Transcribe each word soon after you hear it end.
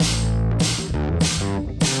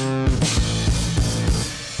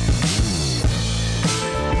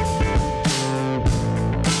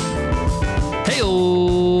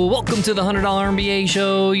Welcome to the $100 MBA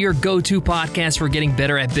Show, your go-to podcast for getting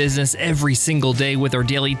better at business every single day with our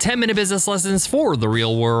daily 10-minute business lessons for the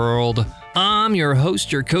real world. I'm your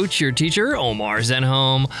host, your coach, your teacher, Omar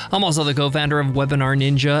Zenhom. I'm also the co-founder of Webinar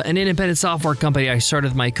Ninja, an independent software company I started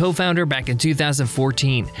with my co-founder back in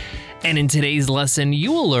 2014. And in today's lesson,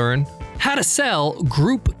 you will learn how to sell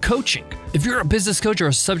group coaching. If you're a business coach or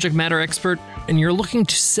a subject matter expert and you're looking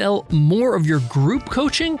to sell more of your group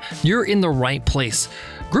coaching, you're in the right place.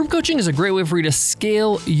 Group coaching is a great way for you to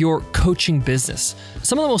scale your coaching business.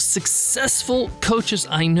 Some of the most successful coaches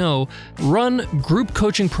I know run group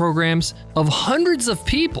coaching programs of hundreds of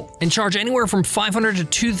people and charge anywhere from $500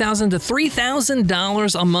 to $2,000 to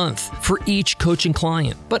 $3,000 a month for each coaching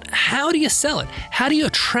client. But how do you sell it? How do you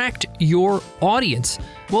attract your audience?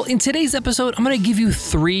 Well, in today's episode, I'm going to give you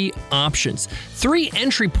 3 options, 3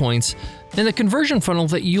 entry points in the conversion funnel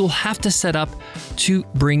that you'll have to set up to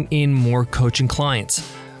bring in more coaching clients.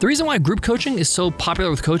 The reason why group coaching is so popular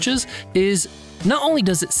with coaches is not only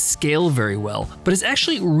does it scale very well, but it's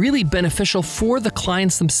actually really beneficial for the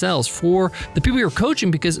clients themselves, for the people you're coaching,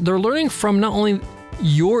 because they're learning from not only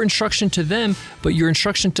your instruction to them, but your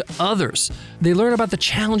instruction to others. They learn about the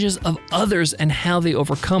challenges of others and how they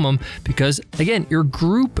overcome them because, again, you're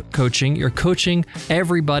group coaching, you're coaching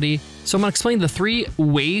everybody. So I'm going to explain the 3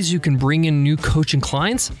 ways you can bring in new coaching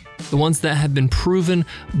clients, the ones that have been proven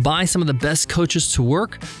by some of the best coaches to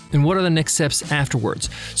work, and what are the next steps afterwards.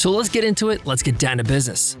 So let's get into it. Let's get down to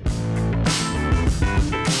business.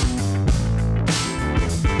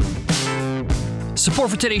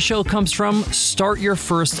 Support for today's show comes from Start Your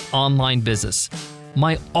First Online Business,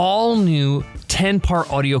 my all-new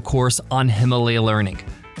 10-part audio course on Himalaya Learning.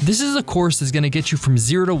 This is a course that's going to get you from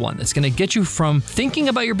 0 to 1. It's going to get you from thinking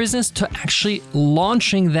about your business to actually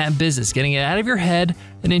launching that business, getting it out of your head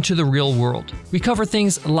and into the real world. We cover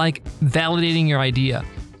things like validating your idea,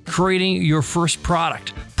 creating your first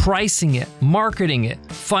product, pricing it, marketing it,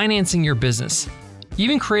 financing your business,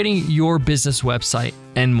 even creating your business website,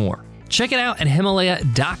 and more. Check it out at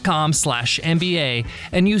Himalaya.com/MBA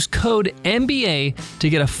and use code MBA to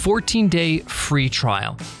get a 14-day free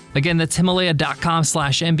trial. Again, that's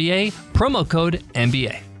Himalaya.com/MBA, promo code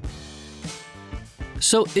MBA.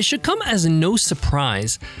 So it should come as no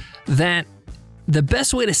surprise that the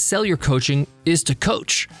best way to sell your coaching is to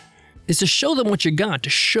coach, is to show them what you got, to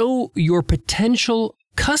show your potential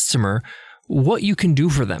customer what you can do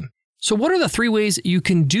for them. So what are the 3 ways you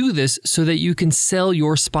can do this so that you can sell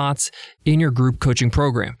your spots in your group coaching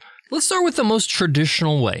program? Let's start with the most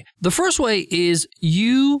traditional way. The first way is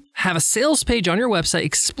you have a sales page on your website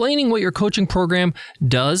explaining what your coaching program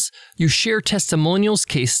does. You share testimonials,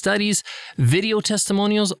 case studies, video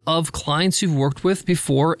testimonials of clients you've worked with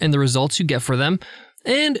before and the results you get for them.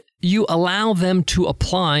 And you allow them to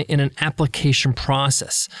apply in an application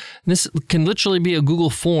process. This can literally be a Google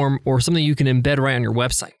form or something you can embed right on your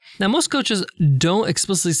website. Now, most coaches don't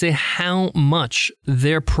explicitly say how much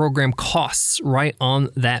their program costs right on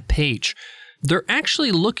that page. They're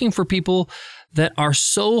actually looking for people that are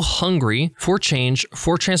so hungry for change,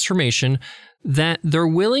 for transformation, that they're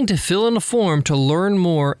willing to fill in a form to learn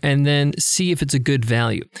more and then see if it's a good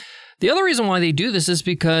value. The other reason why they do this is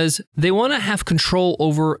because they want to have control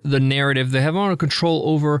over the narrative. They want to control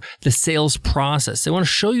over the sales process. They want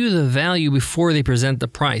to show you the value before they present the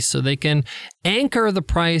price so they can anchor the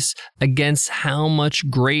price against how much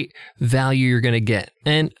great value you're going to get.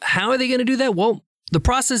 And how are they going to do that? Well, the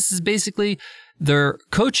process is basically their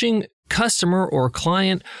coaching customer or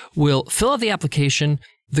client will fill out the application.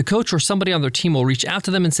 The coach or somebody on their team will reach out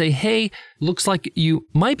to them and say, hey, looks like you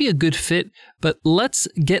might be a good fit, but let's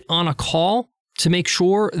get on a call to make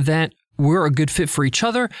sure that we're a good fit for each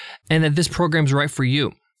other and that this program's right for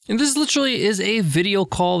you. And this literally is a video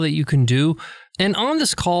call that you can do. And on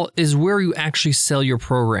this call is where you actually sell your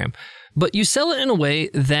program. But you sell it in a way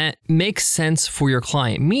that makes sense for your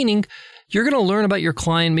client, meaning you're going to learn about your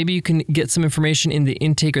client. Maybe you can get some information in the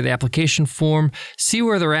intake or the application form, see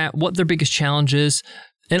where they're at, what their biggest challenge is.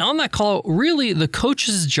 And on that call, really, the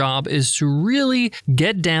coach's job is to really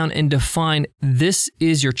get down and define this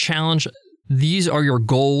is your challenge, these are your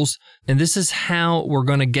goals, and this is how we're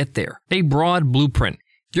going to get there. A broad blueprint.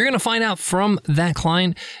 You're going to find out from that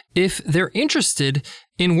client if they're interested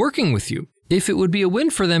in working with you, if it would be a win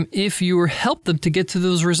for them if you help them to get to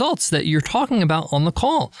those results that you're talking about on the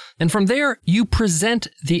call. And from there, you present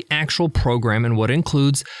the actual program and what it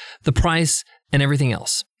includes, the price, and everything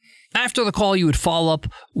else. After the call, you would follow up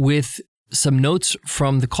with some notes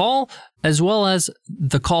from the call, as well as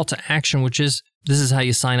the call to action, which is this is how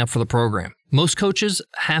you sign up for the program. Most coaches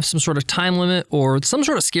have some sort of time limit or some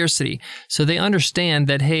sort of scarcity. So they understand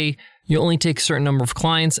that, hey, you only take a certain number of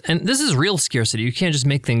clients. And this is real scarcity. You can't just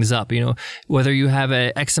make things up. Whether you have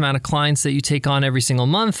a X amount of clients that you take on every single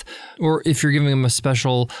month, or if you're giving them a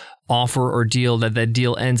special offer or deal that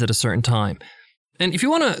deal ends at a certain time. And if you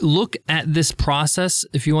want to look at this process,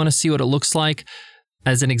 if you want to see what it looks like,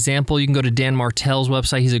 as an example, you can go to Dan Martell's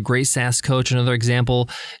website. He's a great SaaS coach. Another example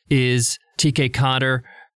is TK Kader,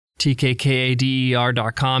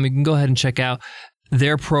 tkkader.com. You can go ahead and check out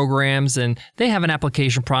their programs, and they have an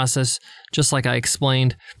application process, just like I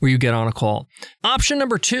explained, where you get on a call. Option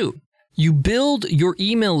number 2, you build your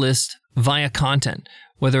email list via content,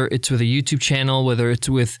 whether it's with a YouTube channel, whether it's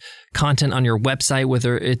with content on your website,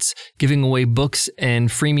 whether it's giving away books and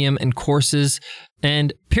freemium and courses.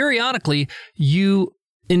 And periodically, you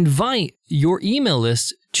invite your email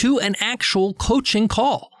list to an actual coaching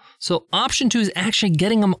call. So option 2 is actually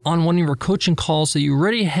getting them on one of your coaching calls so you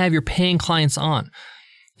already have your paying clients on.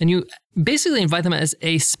 And you basically invite them as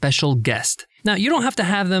a special guest. Now, you don't have to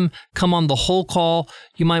have them come on the whole call.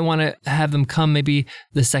 You might want to have them come maybe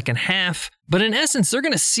the second half. But in essence, they're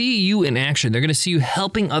going to see you in action. They're going to see you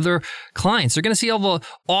helping other clients. They're going to see all the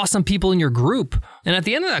awesome people in your group. And at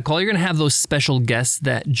the end of that call, you're going to have those special guests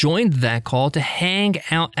that joined that call to hang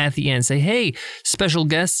out at the end. Say, hey, special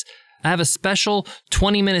guests, I have a special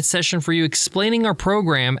 20-minute session for you explaining our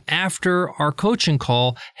program after our coaching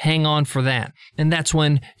call. Hang on for that. And that's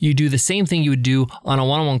when you do the same thing you would do on a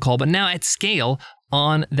one-on-one call, but now at scale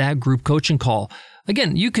on that group coaching call.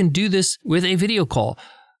 Again, you can do this with a video call.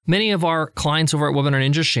 Many of our clients over at Webinar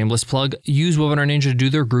Ninja, shameless plug, use Webinar Ninja to do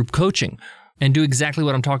their group coaching and do exactly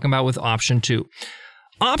what I'm talking about with option 2.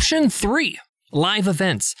 Option 3, live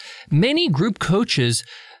events. Many group coaches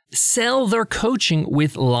sell their coaching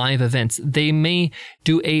with live events. They may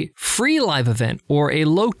do a free live event or a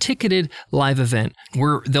low-ticketed live event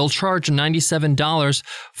where they'll charge $97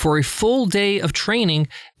 for a full day of training,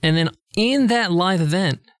 and then in that live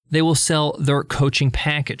event, they will sell their coaching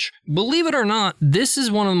package. Believe it or not, this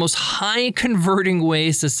is one of the most high converting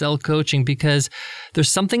ways to sell coaching because there's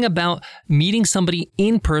something about meeting somebody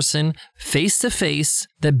in person, face to face,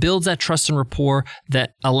 that builds that trust and rapport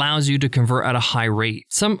that allows you to convert at a high rate.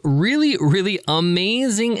 Some really, really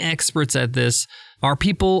amazing experts at this are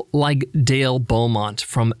people like Dale Beaumont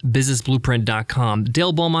from businessblueprint.com.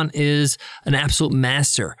 Dale Beaumont is an absolute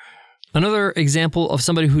master. Another example of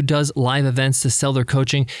somebody who does live events to sell their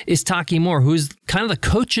coaching is Taki Moore, who's kind of the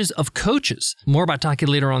coaches of coaches. More about Taki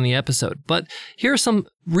later on in the episode. But here are some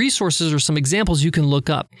resources or some examples you can look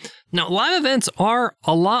up. Now, live events are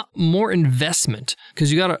a lot more investment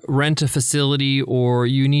because you got to rent a facility or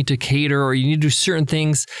you need to cater or you need to do certain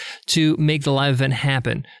things to make the live event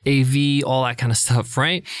happen. AV, all that kind of stuff,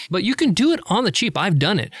 right? But you can do it on the cheap. I've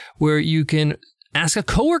done it where you can ask a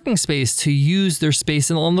co-working space to use their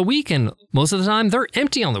space on the weekend. Most of the time, they're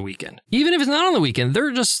empty on the weekend. Even if it's not on the weekend,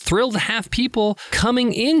 they're just thrilled to have people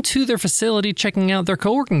coming into their facility, checking out their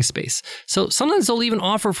co-working space. So sometimes they'll even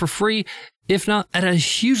offer for free, if not at a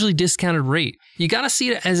hugely discounted rate. You got to see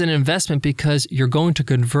it as an investment because you're going to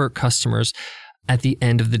convert customers at the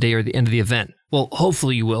end of the day or the end of the event. Well,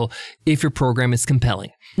 hopefully you will if your program is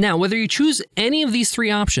compelling. Now, whether you choose any of these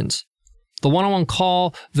 3 options, the one-on-one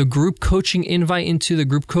call, the group coaching invite into the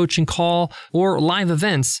group coaching call, or live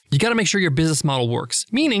events, you got to make sure your business model works.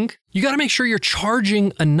 Meaning, you got to make sure you're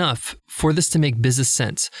charging enough for this to make business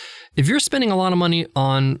sense. If you're spending a lot of money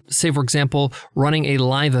on, say, for example, running a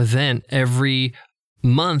live event every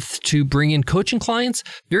month to bring in coaching clients,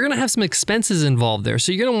 you're going to have some expenses involved there.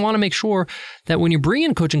 So you're going to want to make sure that when you bring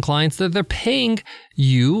in coaching clients, that they're paying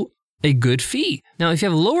you a good fee. Now, if you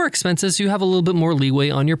have lower expenses, you have a little bit more leeway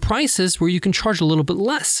on your prices where you can charge a little bit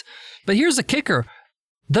less. But here's the kicker.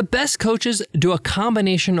 The best coaches do a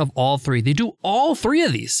combination of all 3. They do all 3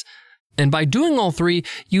 of these. And by doing all 3,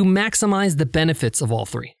 you maximize the benefits of all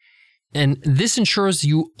 3. And this ensures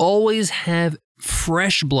you always have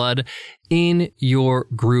fresh blood in your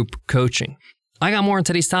group coaching. I got more on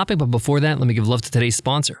today's topic, but before that, let me give love to today's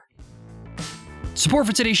sponsor. Support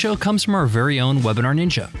for today's show comes from our very own Webinar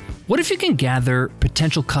Ninja. What if you can gather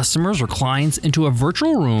potential customers or clients into a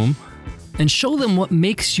virtual room and show them what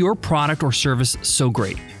makes your product or service so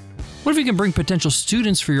great? What if you can bring potential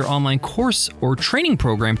students for your online course or training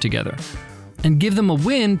program together and give them a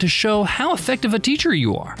win to show how effective a teacher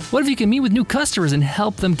you are? What if you can meet with new customers and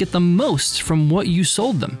help them get the most from what you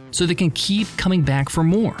sold them so they can keep coming back for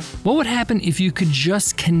more? What would happen if you could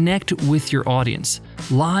just connect with your audience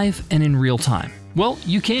live and in real time? Well,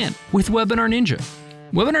 you can with Webinar Ninja.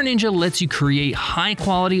 Webinar Ninja lets you create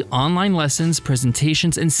high-quality online lessons,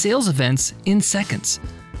 presentations, and sales events in seconds.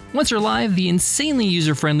 Once you're live, the insanely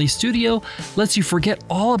user-friendly studio lets you forget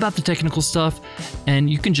all about the technical stuff, and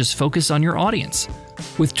you can just focus on your audience.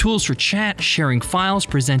 With tools for chat, sharing files,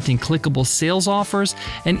 presenting clickable sales offers,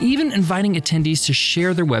 and even inviting attendees to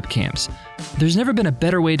share their webcams, there's never been a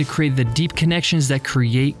better way to create the deep connections that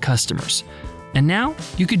create customers. And now,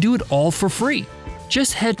 you can do it all for free.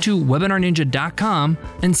 Just head to webinarninja.com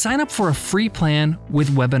and sign up for a free plan with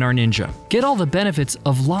Webinar Ninja. Get all the benefits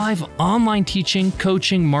of live online teaching,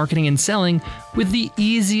 coaching, marketing, and selling with the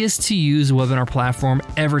easiest to use webinar platform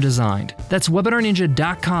ever designed. That's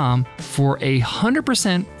webinarninja.com for a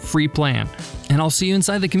 100% free plan. And I'll see you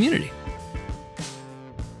inside the community.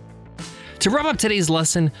 To wrap up today's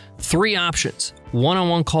lesson, 3 options.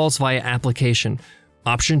 One-on-one calls via application.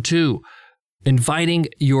 Option 2, inviting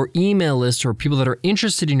your email list or people that are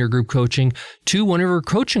interested in your group coaching to one of your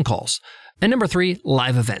coaching calls. And number 3,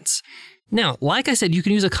 live events. Now, like I said, you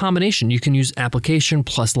can use a combination. You can use application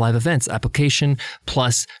plus live events, application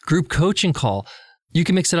plus group coaching call. You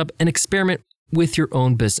can mix it up and experiment with your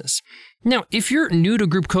own business. Now, if you're new to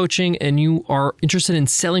group coaching and you are interested in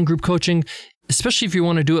selling group coaching, especially if you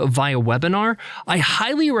want to do it via webinar, I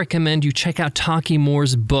highly recommend you check out Taki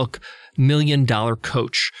Moore's book, $1 Million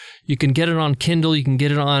Coach. You can get it on Kindle. You can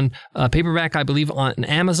get it on paperback, I believe, on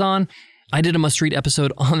Amazon. I did a must-read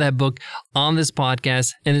episode on that book on this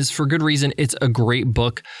podcast, and it's for good reason. It's a great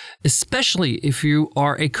book, especially if you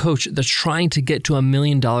are a coach that's trying to get to $1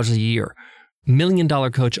 million a year. $1 Million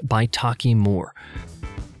Coach by Taki Moore.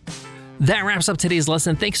 That wraps up today's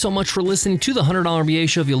lesson. Thanks so much for listening to the $100 MBA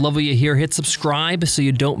Show. If you love what you hear, hit subscribe so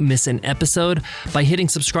you don't miss an episode. By hitting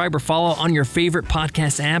subscribe or follow on your favorite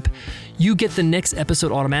podcast app, you get the next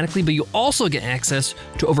episode automatically, but you also get access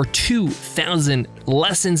to over 2,000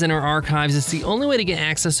 lessons in our archives. It's the only way to get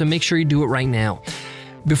access, so make sure you do it right now.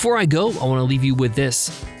 Before I go, I want to leave you with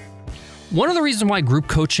this. One of the reasons why group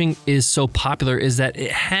coaching is so popular is that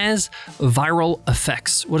it has viral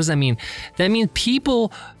effects. What does that mean? That means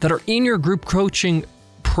people that are in your group coaching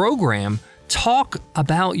program talk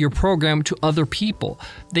about your program to other people.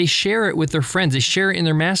 They share it with their friends. They share it in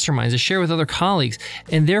their masterminds. They share it with other colleagues.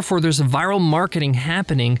 And therefore, there's viral marketing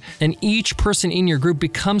happening, and each person in your group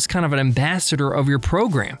becomes kind of an ambassador of your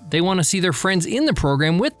program. They want to see their friends in the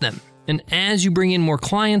program with them. And as you bring in more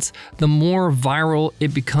clients, the more viral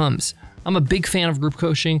it becomes. I'm a big fan of group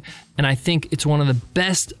coaching, and I think it's one of the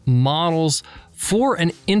best models for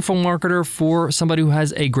an info marketer, for somebody who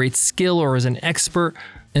has a great skill or is an expert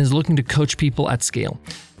and is looking to coach people at scale.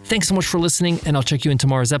 Thanks so much for listening, and I'll check you in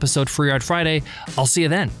tomorrow's episode, Free Ride Friday. I'll see you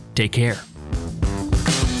then. Take care.